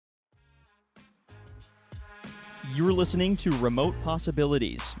You're listening to Remote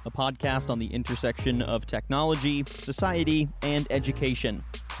Possibilities, a podcast on the intersection of technology, society, and education,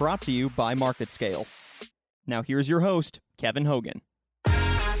 brought to you by MarketScale. Now here's your host, Kevin Hogan.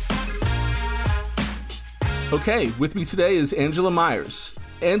 Okay, with me today is Angela Myers.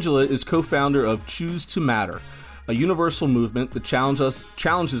 Angela is co-founder of Choose to Matter, a universal movement that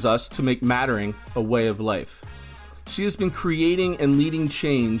challenges us to make mattering a way of life. She has been creating and leading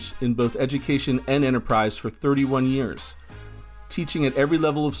change in both education and enterprise for 31 years, teaching at every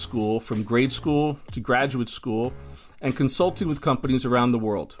level of school, from grade school to graduate school, and consulting with companies around the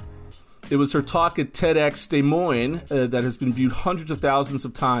world. It was her talk at TEDx Des Moines that has been viewed hundreds of thousands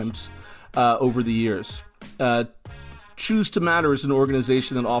of times over the years. Choose to Matter is an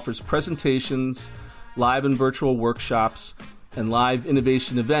organization that offers presentations, live and virtual workshops, and live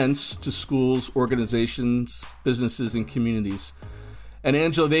innovation events to schools, organizations, businesses, and communities. And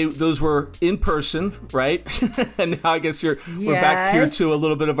Angela, those were in person, right? And now I guess we're back here to a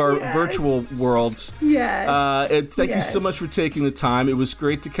little bit of our virtual worlds. Yes. And thank you so much for taking the time. It was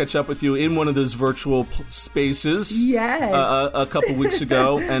great to catch up with you in one of those virtual spaces a couple weeks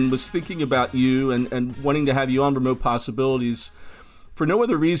ago, and was thinking about you and wanting to have you on Remote Possibilities for no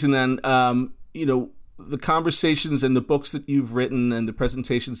other reason than, the conversations and the books that you've written and the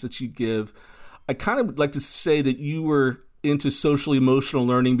presentations that you give. I kind of would like to say that you were into social emotional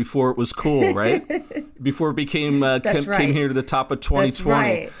learning before it was cool, right? Before it became came here to the top of 2020. That's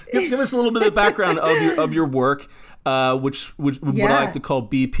right. Give us a little bit of background of your work, which what I like to call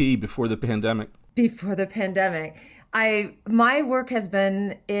BP, before the pandemic. Before the pandemic. My work has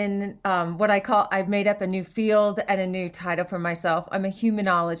been in what I call, I've made up a new field and a new title for myself. I'm a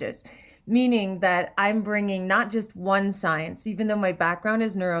humanologist, meaning that I'm bringing not just one science, even though my background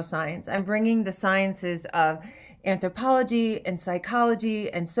is neuroscience, I'm bringing the sciences of anthropology and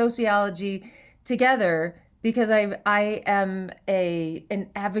psychology and sociology together because I am an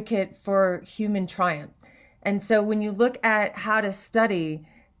advocate for human triumph. And so when you look at how to study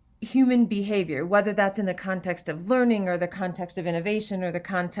human behavior, whether that's in the context of learning or the context of innovation or the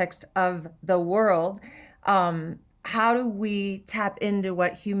context of the world, how do we tap into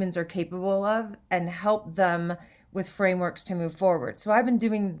what humans are capable of and help them with frameworks to move forward? So I've been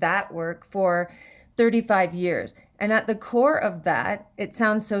doing that work for 35 years. And at the core of that, it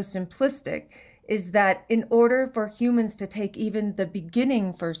sounds so simplistic, is that in order for humans to take even the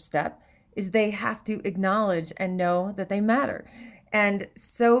beginning first step, is they have to acknowledge and know that they matter. And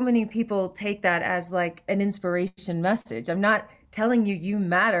so many people take that as like an inspiration message. I'm not telling you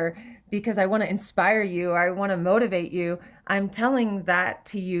matter because I want to inspire you or I want to motivate you. I'm telling that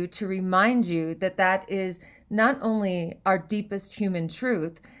to you to remind you that that is not only our deepest human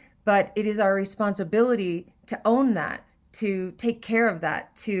truth, but it is our responsibility to own that, to take care of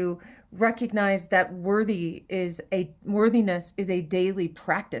that, to recognize that worthiness is a daily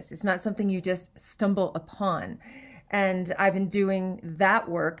practice. It's not something you just stumble upon. And I've been doing that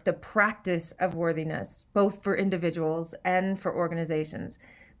work, the practice of worthiness, both for individuals and for organizations,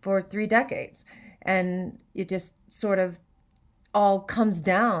 for 3 decades. And it just sort of all comes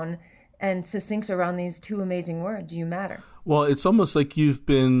down and succinct around these 2 amazing words: you matter. Well, it's almost like you've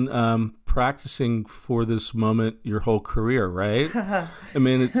been practicing for this moment your whole career, right? I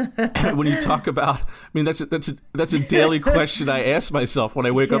mean, when you talk about, that's a daily question I ask myself when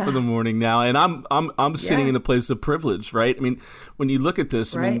I wake up in the morning now, and I'm sitting in a place of privilege, right? I mean, when you look at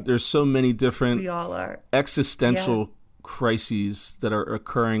this, I mean, there's so many different existential crises that are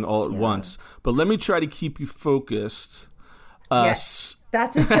occurring all at once. But let me try to keep you focused.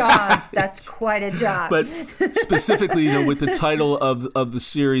 That's a job. That's quite a job. But specifically, with the title of the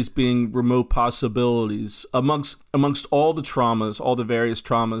series being Remote Possibilities, amongst all the traumas, all the various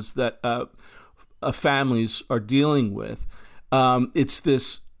traumas that families are dealing with, it's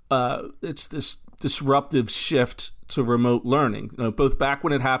this disruptive shift to remote learning. Both back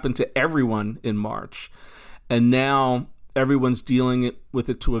when it happened to everyone in March, and now everyone's dealing with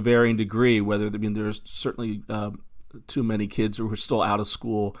it to a varying degree. There's certainly too many kids who are still out of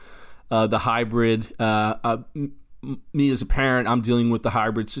school. The hybrid, me as a parent, I'm dealing with the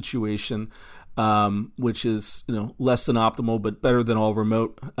hybrid situation, which is less than optimal, but better than all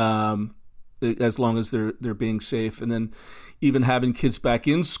remote, as long as they're being safe. And then even having kids back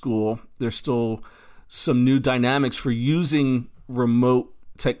in school, there's still some new dynamics for using remote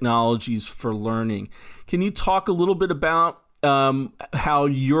technologies for learning. Can you talk a little bit about how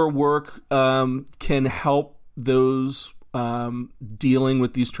your work can help those dealing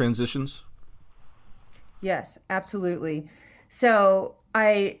with these transitions? Yes, absolutely. So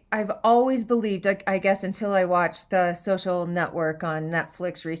I've always believed, I guess until I watched The Social Network on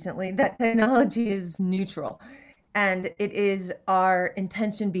Netflix recently, that technology is neutral. And it is our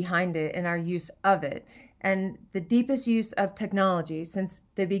intention behind it and our use of it. And the deepest use of technology since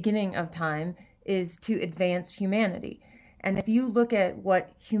the beginning of time is to advance humanity. And if you look at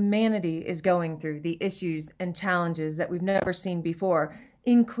what humanity is going through, the issues and challenges that we've never seen before,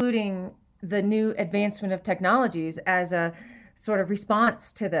 including the new advancement of technologies as a sort of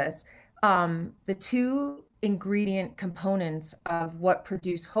response to this, the two ingredient components of what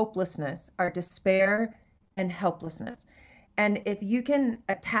produce hopelessness are despair and helplessness. And if you can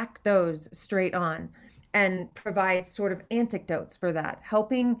attack those straight on and provide sort of antidotes for that,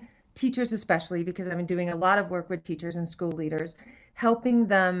 helping teachers especially, because I've been doing a lot of work with teachers and school leaders, helping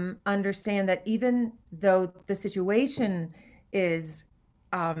them understand that even though the situation is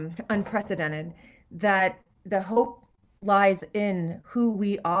unprecedented, that the hope lies in who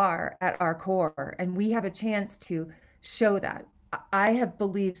we are at our core, and we have a chance to show that. I have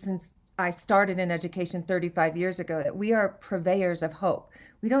believed since I started in education 35 years ago that we are purveyors of hope.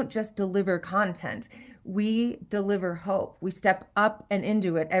 We don't just deliver content, we deliver hope. We step up and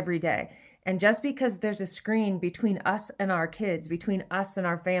into it every day. And just because there's a screen between us and our kids, between us and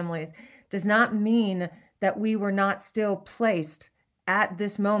our families, does not mean that we were not still placed at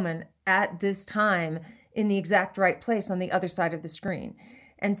this moment, at this time, in the exact right place on the other side of the screen.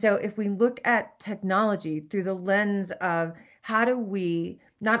 And so if we look at technology through the lens of how do we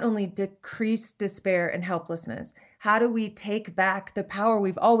not only decrease despair and helplessness, how do we take back the power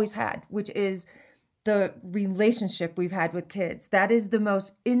we've always had, which is the relationship we've had with kids. That is the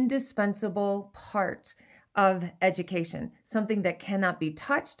most indispensable part of education, something that cannot be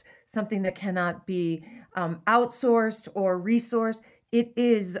touched, something that cannot be outsourced or resourced. It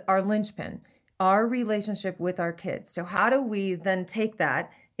is our linchpin, our relationship with our kids. So how do we then take that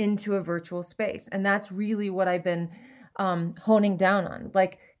into a virtual space? And that's really what I've been honing down on,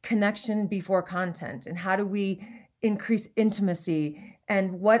 like connection before content. And how do we increase intimacy?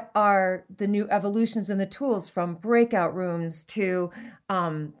 And what are the new evolutions in the tools, from breakout rooms to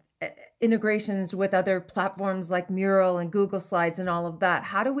integrations with other platforms like Mural and Google Slides and all of that?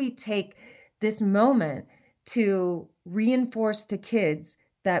 How do we take this moment to reinforce to kids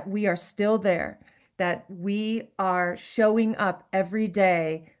that we are still there, that we are showing up every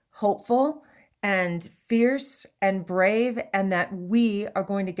day hopeful and fierce and brave, and that we are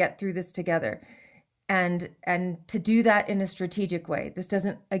going to get through this together? And to do that in a strategic way. This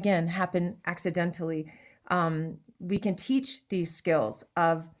doesn't, again, happen accidentally. We can teach these skills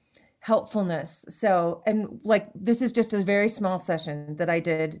of helpfulness. So, and like, this is just a very small session that I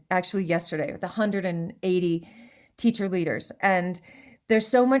did actually yesterday with 180 teacher leaders. And there's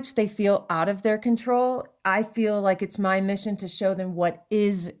so much they feel out of their control. I feel like it's my mission to show them what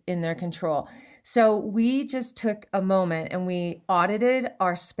is in their control. So we just took a moment and we audited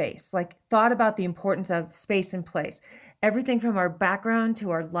our space, like thought about the importance of space and place, everything from our background to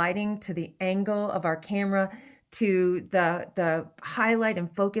our lighting, to the angle of our camera, to the highlight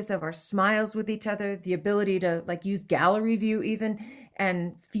and focus of our smiles with each other, the ability to like use gallery view even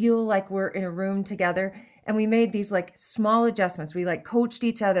and feel like we're in a room together. And we made these like small adjustments. We like coached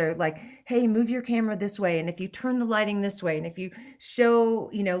each other, like, hey, move your camera this way. And if you turn the lighting this way, and if you show,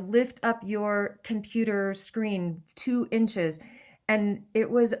 lift up your computer screen 2 inches. And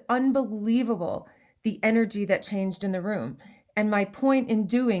it was unbelievable, the energy that changed in the room. And my point in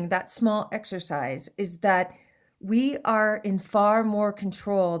doing that small exercise is that we are in far more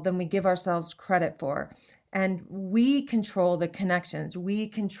control than we give ourselves credit for. And we control the connections. We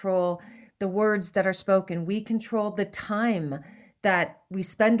control the words that are spoken. We control the time that we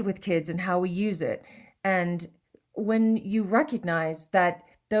spend with kids and how we use it. And when you recognize that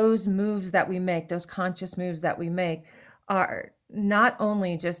those moves that we make, those conscious moves that we make, are not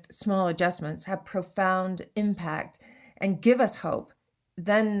only just small adjustments, have profound impact and give us hope,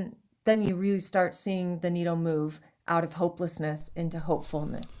 then you really start seeing the needle move out of hopelessness into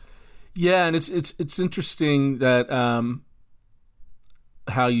hopefulness. Yeah, and it's interesting that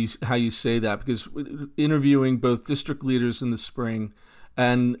how you say that, because interviewing both district leaders in the spring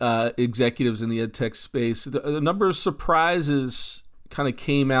and executives in the ed tech space, the number of surprises kind of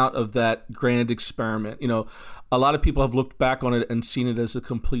came out of that grand experiment. A lot of people have looked back on it and seen it as a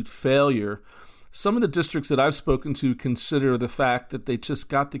complete failure. Some of the districts that I've spoken to consider the fact that they just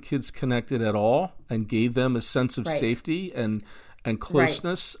got the kids connected at all and gave them a sense of safety and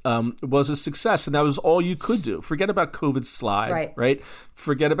closeness was a success. And that was all you could do. Forget about COVID slide, right?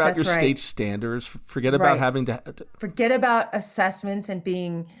 Forget about your state standards. Forget about having to... Forget about assessments and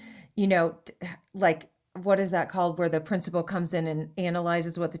being, like, what is that called, where the principal comes in and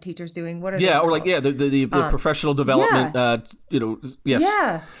analyzes what the teacher's doing? What are the professional development, yes.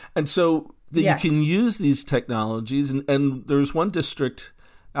 Yeah. And so that Yes. you can use these technologies. And there's one district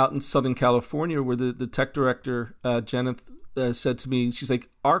out in Southern California where the tech director, Jenith, said to me, she's like,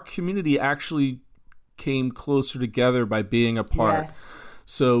 our community actually came closer together by being apart. Yes.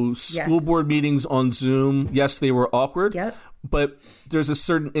 So school board meetings on Zoom, yes, they were awkward, Yep. but there's a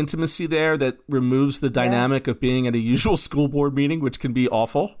certain intimacy there that removes the dynamic of being at a usual school board meeting, which can be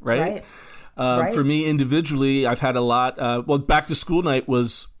awful, right? Right. For me individually, I've had a lot. Well, back to school night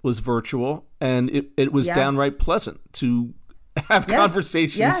was virtual, and it was downright pleasant to have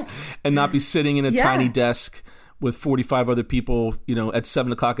conversations and not be sitting in a tiny desk with 45 other people, at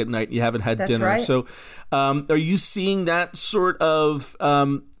 7:00 at night. You haven't had dinner. Right. So, are you seeing that sort of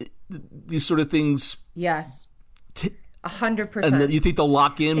these sort of things? Yes. 100%. And that you think they'll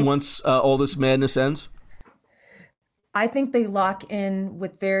lock in once all this madness ends? I think they lock in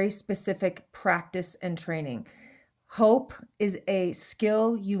with very specific practice and training. Hope is a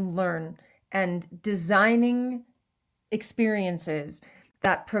skill you learn, and designing experiences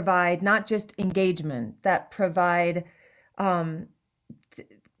that provide not just engagement, that provide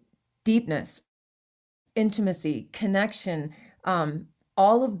deepness, intimacy, connection,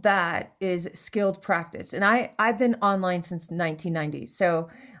 all of that is skilled practice. And I've been online since 1990. So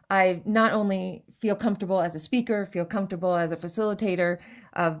I not only feel comfortable as a speaker, feel comfortable as a facilitator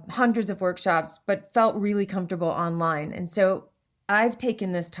of hundreds of workshops, but felt really comfortable online. And so I've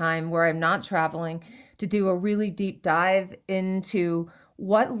taken this time where I'm not traveling to do a really deep dive into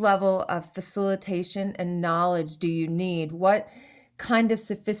what level of facilitation and knowledge do you need? What kind of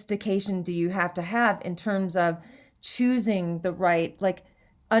sophistication do you have to have in terms of choosing the right,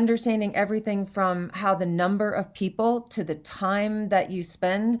 understanding everything from how the number of people to the time that you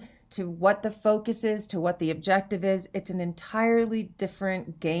spend to what the focus is, to what the objective is. It's an entirely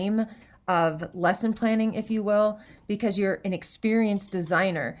different game of lesson planning, if you will, because you're an experienced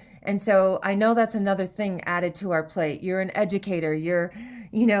designer. And so I know that's another thing added to our plate. You're an educator, you're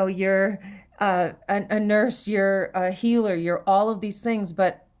a nurse, you're a healer, you're all of these things,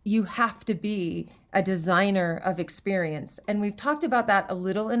 but you have to be a designer of experience. And we've talked about that a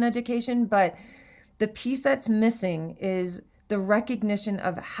little in education, but the piece that's missing is the recognition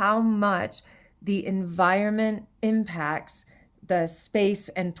of how much the environment impacts the space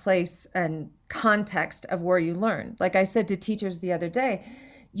and place and context of where you learn. Like I said to teachers the other day,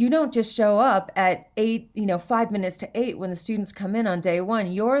 you don't just show up at 5 minutes to 8 when the students come in on day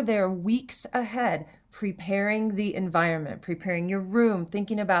one. You're there weeks ahead, preparing the environment, preparing your room,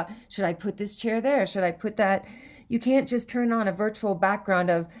 thinking about, should I put this chair there? Should I put that? You can't just turn on a virtual background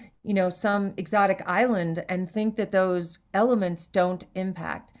of, some exotic island and think that those elements don't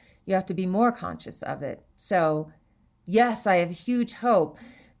impact. You have to be more conscious of it. So yes, I have huge hope,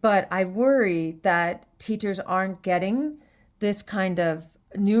 but I worry that teachers aren't getting this kind of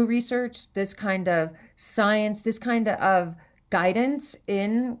new research, this kind of science, this kind of guidance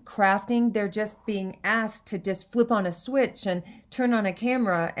in crafting. They're just being asked to just flip on a switch and turn on a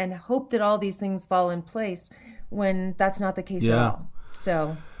camera and hope that all these things fall in place when that's not the case at all.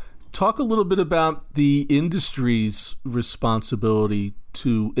 So talk a little bit about the industry's responsibility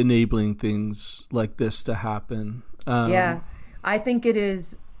to enabling things like this to happen. I think it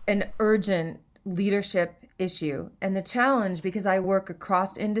is an urgent leadership issue. And the challenge, because I work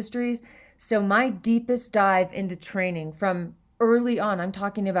across industries, so my deepest dive into training from early on, I'm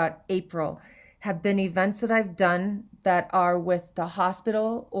talking about April, have been events that I've done that are with the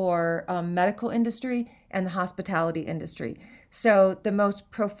hospital or medical industry and the hospitality industry. So the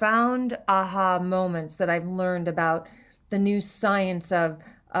most profound aha moments that I've learned about the new science of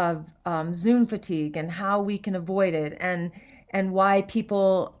Zoom fatigue and how we can avoid it, and why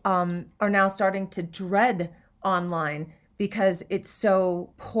people are now starting to dread online because it's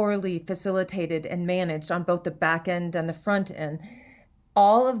so poorly facilitated and managed on both the back end and the front end.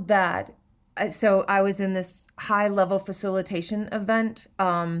 All of that. So I was in this high-level facilitation event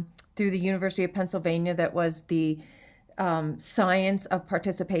through the University of Pennsylvania that was the science of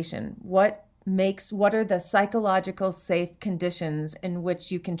participation. What are the psychological safe conditions in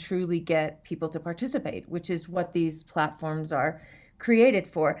which you can truly get people to participate, which is what these platforms are created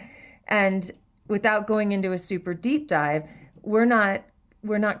for. And without going into a super deep dive, we're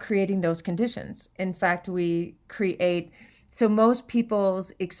not creating those conditions. In fact, we create, so most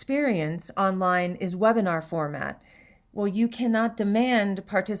people's experience online is webinar format. Well, you cannot demand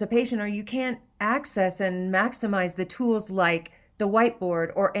participation, or you can't access and maximize the tools like the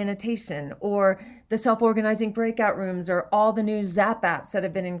whiteboard or annotation or the self-organizing breakout rooms or all the new Zap apps that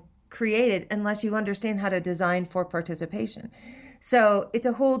have been created unless you understand how to design for participation. So it's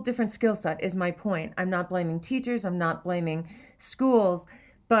a whole different skill set is my point. I'm not blaming teachers. I'm not blaming schools,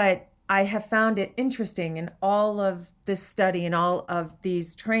 but I have found it interesting in all of this study and all of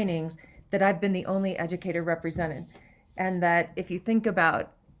these trainings that I've been the only educator represented. And that if you think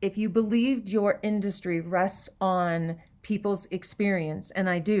about, if you believed your industry rests on people's experience, and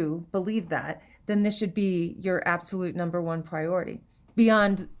I do believe that, then this should be your absolute number one priority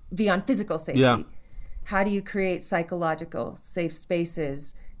beyond physical safety. Yeah. How do you create psychological safe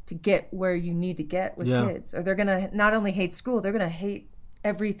spaces to get where you need to get with kids? Or they're going to not only hate school, they're going to hate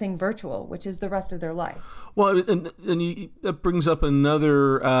everything virtual, which is the rest of their life. Well, that brings up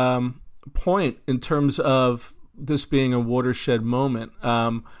another point in terms of this being a watershed moment.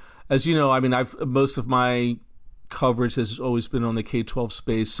 As you know, I mean, most of my coverage has always been on the K-12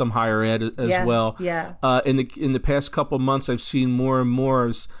 space, some higher ed as well. Yeah. In the past couple of months, I've seen more and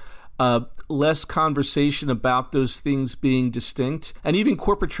more less conversation about those things being distinct, and even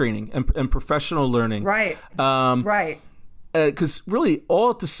corporate training and professional learning. Right. Right. Because really, all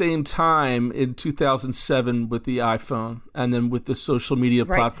at the same time in 2007 with the iPhone, and then with the social media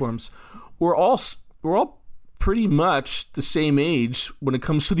platforms, we're all pretty much the same age when it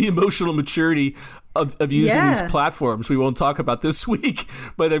comes to the emotional maturity of using these platforms. We won't talk about this week,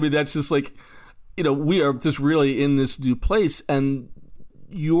 but I mean, that's just like, we are just really in this new place, and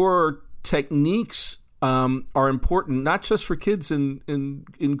your techniques are important, not just for kids in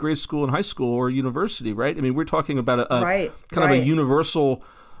grade school and high school or university, right? I mean, we're talking about a universal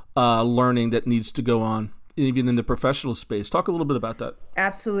learning that needs to go on, even in the professional space. Talk a little bit about that.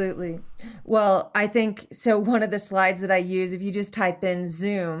 Absolutely. Well, I think, so one of the slides that I use, if you just type in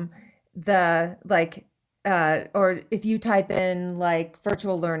Zoom, or if you type in like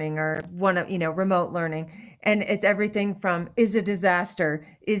virtual learning or remote learning, and it's everything from is a disaster,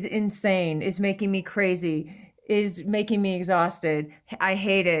 is insane, is making me crazy, is making me exhausted, I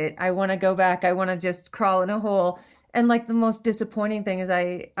hate it, I want to go back, I want to just crawl in a hole. And like the most disappointing thing is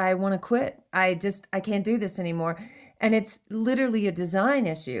I want to quit. I can't do this anymore. And it's literally a design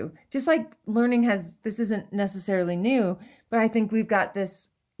issue. Just like learning this isn't necessarily new, but I think we've got this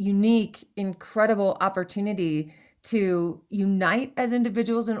unique, incredible opportunity to unite as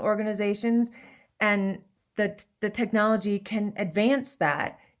individuals and organizations, and the technology can advance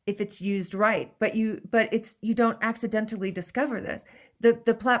that if it's used right. But you don't accidentally discover this.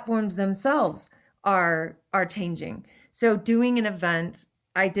 The platforms themselves are changing. So doing an event,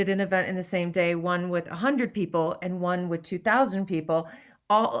 I did an event in the same day, one with 100 people and one with 2,000 people.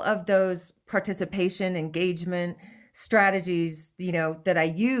 All of those participation, engagement strategies, that I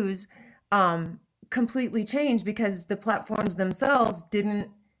use completely changed because the platforms themselves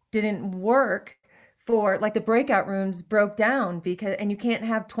didn't work. For like the breakout rooms broke down and you can't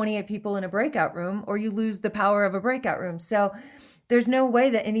have 28 people in a breakout room or you lose the power of a breakout room. So there's no way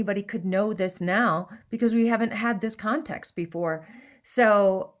that anybody could know this now because we haven't had this context before.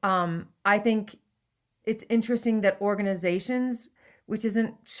 So I think it's interesting that organizations, which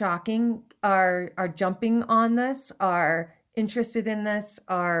isn't shocking, are jumping on this, are interested in this,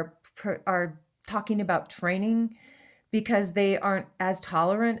 are talking about training because they aren't as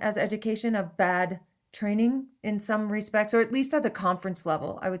tolerant as education of bad training in some respects, or at least at the conference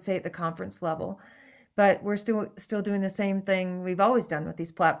level. I would say at the conference level. But we're still doing the same thing we've always done with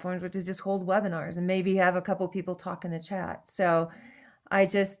these platforms, which is just hold webinars and maybe have a couple people talk in the chat. So I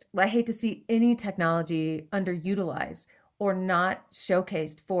hate to see any technology underutilized or not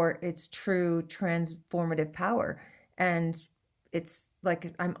showcased for its true transformative power. And it's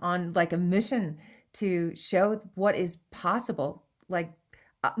like I'm on like a mission to show what is possible. Like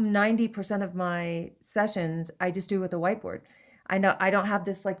 90% of my sessions, I just do with a whiteboard. I know I don't have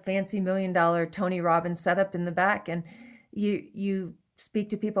this like fancy $1 million Tony Robbins setup in the back, and you speak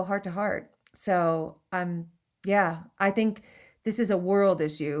to people heart to heart. So I think this is a world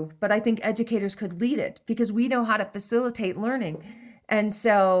issue, but I think educators could lead it because we know how to facilitate learning. And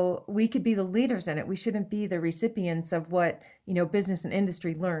so we could be the leaders in it. We shouldn't be the recipients of what, business and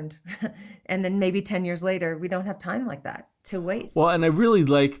industry learned. And then maybe 10 years later, we don't have time like that to waste. Well, and I really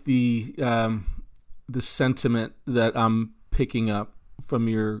like the sentiment that I'm picking up from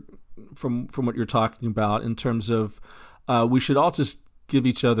what you're talking about in terms of we should all just give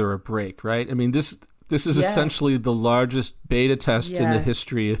each other a break, right? I mean, this is essentially the largest beta test in the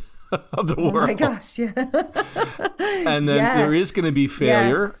history of the world. Oh my gosh, yeah. And then there is going to be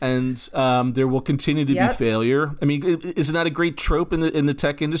failure, and there will continue to be failure. I mean, isn't that a great trope in the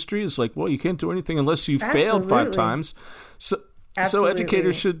tech industry? It's like, well, you can't do anything unless you failed 5 times. So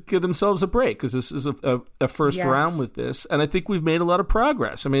educators should give themselves a break because this is a first round with this, and I think we've made a lot of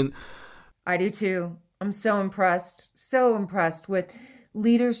progress. I mean, I do too. I'm so impressed with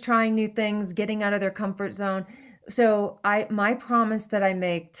leaders trying new things, getting out of their comfort zone. So my promise that I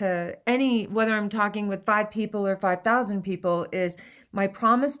make to any, whether I'm talking with 5 people or 5,000 people, is my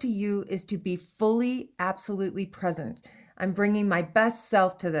promise to you is to be fully, absolutely present. I'm bringing my best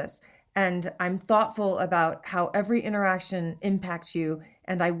self to this, and I'm thoughtful about how every interaction impacts you,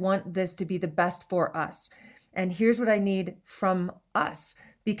 and I want this to be the best for us. And here's what I need from us,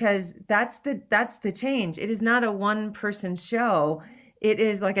 because that's the change. It is not a one-person show. It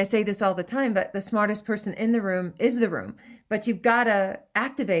is, like I say this all the time, but the smartest person in the room is the room. But you've got to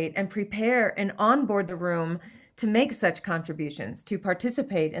activate and prepare and onboard the room to make such contributions, to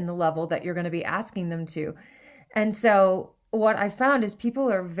participate in the level that you're going to be asking them to. And so what I found is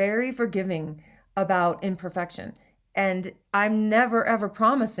people are very forgiving about imperfection. And I'm never, ever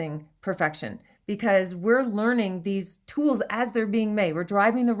promising perfection, because we're learning these tools as they're being made. We're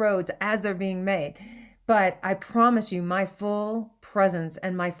driving the roads as they're being made. But I promise you my full presence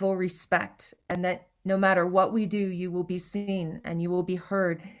and my full respect, and that no matter what we do, you will be seen and you will be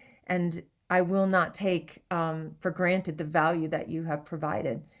heard. And I will not take for granted the value that you have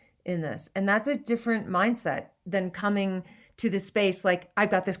provided in this. And that's a different mindset than coming to the space like,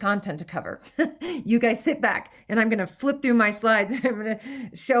 I've got this content to cover. You guys sit back and I'm going to flip through my slides and I'm going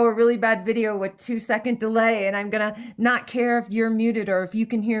to show a really bad video with 2-second delay. And I'm going to not care if you're muted or if you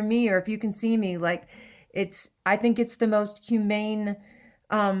can hear me or if you can see me. Like, I think it's the most humane,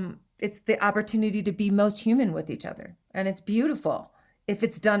 it's the opportunity to be most human with each other. And it's beautiful if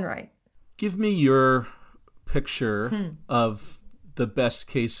it's done right. Give me your picture of the best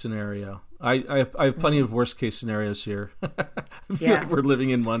case scenario. I have plenty of worst case scenarios here. I feel like we're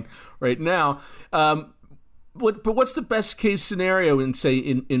living in one right now. But what's the best case scenario in, say,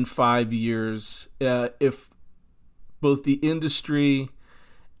 in 5 years, if both the industry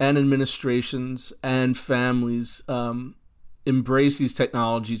and administrations and families embrace these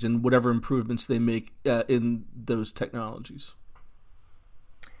technologies and whatever improvements they make in those technologies?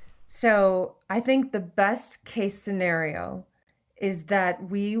 So I think the best case scenario is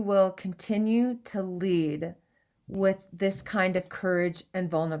that we will continue to lead with this kind of courage and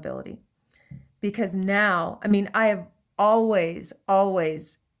vulnerability. Because now, I mean, I have always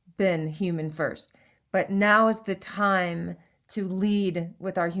been human first, but now is the time to lead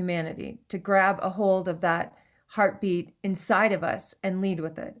with our humanity, to grab a hold of that heartbeat inside of us and lead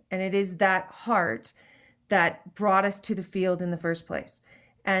with it. And it is that heart that brought us to the field in the first place.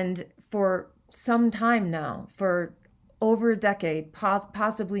 And for some time now, for over a decade,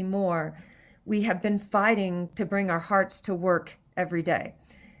 possibly more, we have been fighting to bring our hearts to work every day.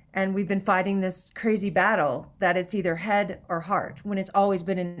 And we've been fighting this crazy battle that it's either head or heart, when it's always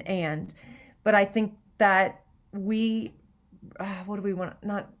been an and. But I think that we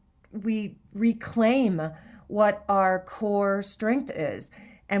reclaim what our core strength is.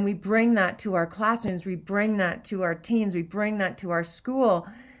 And we bring that to our classrooms, we bring that to our teams, we bring that to our school,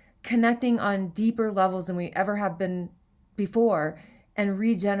 connecting on deeper levels than we ever have been before, and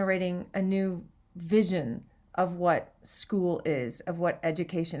regenerating a new vision of what school is, of what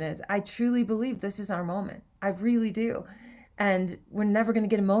education is. I truly believe this is our moment. I really do. And we're never going to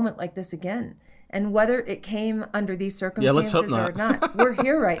get a moment like this again. And whether it came under these circumstances or not, we're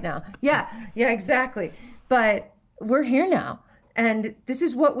here right now. Yeah, exactly. But we're here now. And this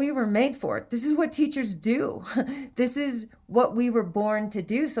is what we were made for. This is what teachers do. This is what we were born to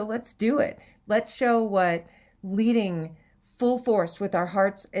do. So let's do it. Let's show what leading full force with our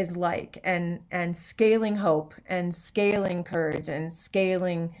hearts is like, and scaling hope and scaling courage and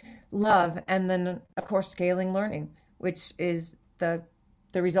scaling love, and then of course scaling learning, which is the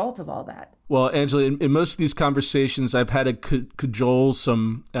result of all that. Well, Angela, in most of these conversations, I've had to cajole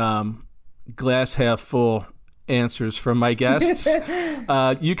some glass half full answers from my guests.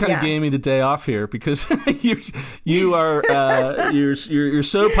 You kind of gave me the day off here, because you're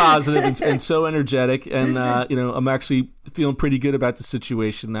so positive and so energetic, and I'm actually feeling pretty good about the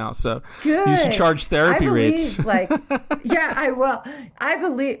situation now. So good. You should charge therapy rates. I will. I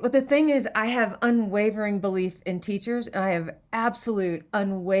believe. But the thing is, I have unwavering belief in teachers, and I have absolute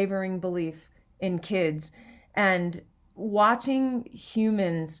unwavering belief in kids, and watching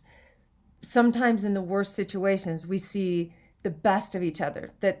humans. Sometimes in the worst situations, we see the best of each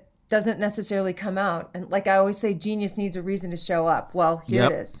other that doesn't necessarily come out. And like I always say, genius needs a reason to show up. Well, here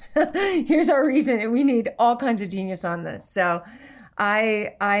it is. Here's our reason. And we need all kinds of genius on this. So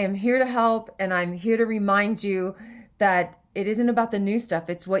I am here to help. And I'm here to remind you that it isn't about the new stuff.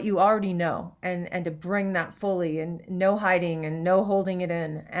 It's what you already know. And to bring that fully, and no hiding and no holding it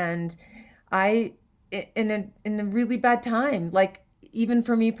in. And in a really bad time, like, even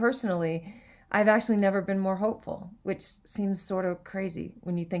for me personally, I've actually never been more hopeful, which seems sort of crazy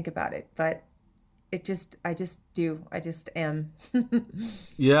when you think about it. But I just am.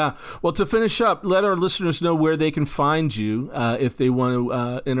 Yeah. Well, to finish up, let our listeners know where they can find you if they want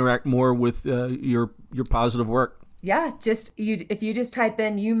to interact more with your positive work. Yeah, if you just type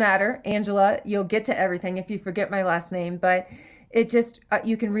in "You Matter, Angela," you'll get to everything. If you forget my last name, but it just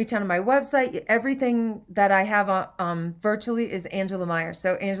you can reach out on my website. Everything that I have virtually is Angela Myers.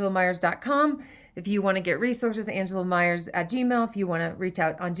 So angelamyers.com. If you want to get resources, Angela Myers at Gmail. If you want to reach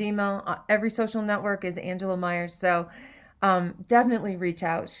out on Gmail, every social network is Angela Myers. So definitely reach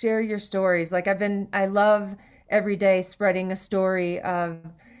out, share your stories. Like I love every day spreading a story of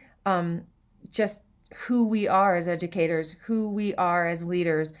just who we are as educators, who we are as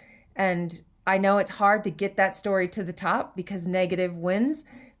leaders. And I know it's hard to get that story to the top because negative wins,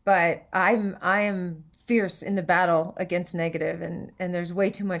 but I am fierce in the battle against negative, and there's way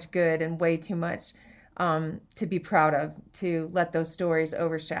too much good and way too much to be proud of, to let those stories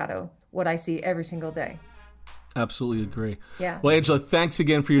overshadow what I see every single day. Absolutely agree. Yeah. Well, Angela, thanks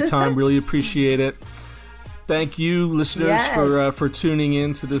again for your time. Really appreciate it. Thank you, listeners, for tuning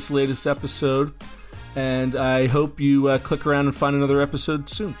in to this latest episode. And I hope you click around and find another episode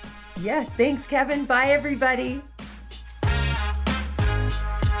soon. Yes. Thanks, Kevin. Bye, everybody.